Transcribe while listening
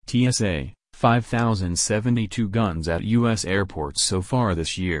TSA, 5,072 guns at U.S. airports so far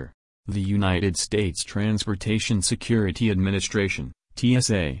this year. The United States Transportation Security Administration,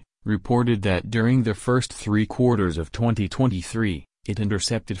 TSA, reported that during the first 3 quarters of 2023, it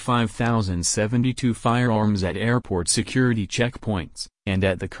intercepted 5,072 firearms at airport security checkpoints, and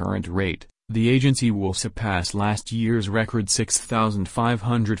at the current rate, the agency will surpass last year's record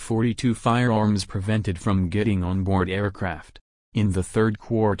 6,542 firearms prevented from getting on board aircraft. In the third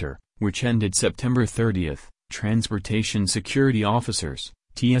quarter, which ended September 30th, transportation security officers,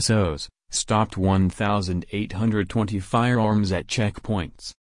 TSOs, stopped 1,820 firearms at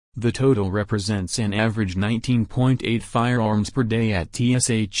checkpoints. The total represents an average 19.8 firearms per day at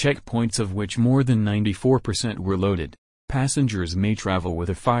TSA checkpoints, of which more than 94% were loaded. Passengers may travel with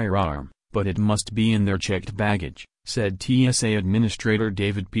a firearm, but it must be in their checked baggage, said TSA Administrator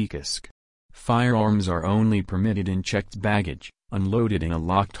David Pekisk. Firearms are only permitted in checked baggage, unloaded in a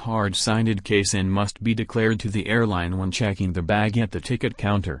locked hard-sided case, and must be declared to the airline when checking the bag at the ticket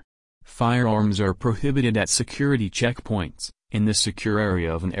counter. Firearms are prohibited at security checkpoints, in the secure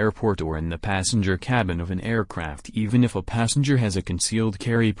area of an airport, or in the passenger cabin of an aircraft, even if a passenger has a concealed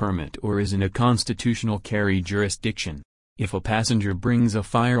carry permit or is in a constitutional carry jurisdiction. If a passenger brings a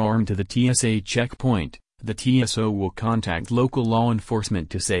firearm to the TSA checkpoint, the TSO will contact local law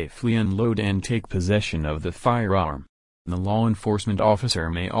enforcement to safely unload and take possession of the firearm. The law enforcement officer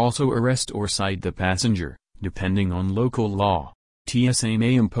may also arrest or cite the passenger, depending on local law. TSA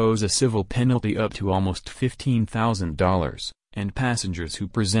may impose a civil penalty up to almost $15,000, and passengers who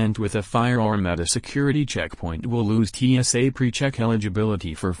present with a firearm at a security checkpoint will lose TSA pre-check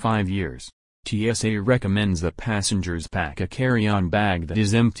eligibility for 5 years. TSA recommends that passengers pack a carry-on bag that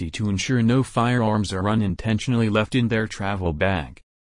is empty to ensure no firearms are unintentionally left in their travel bag.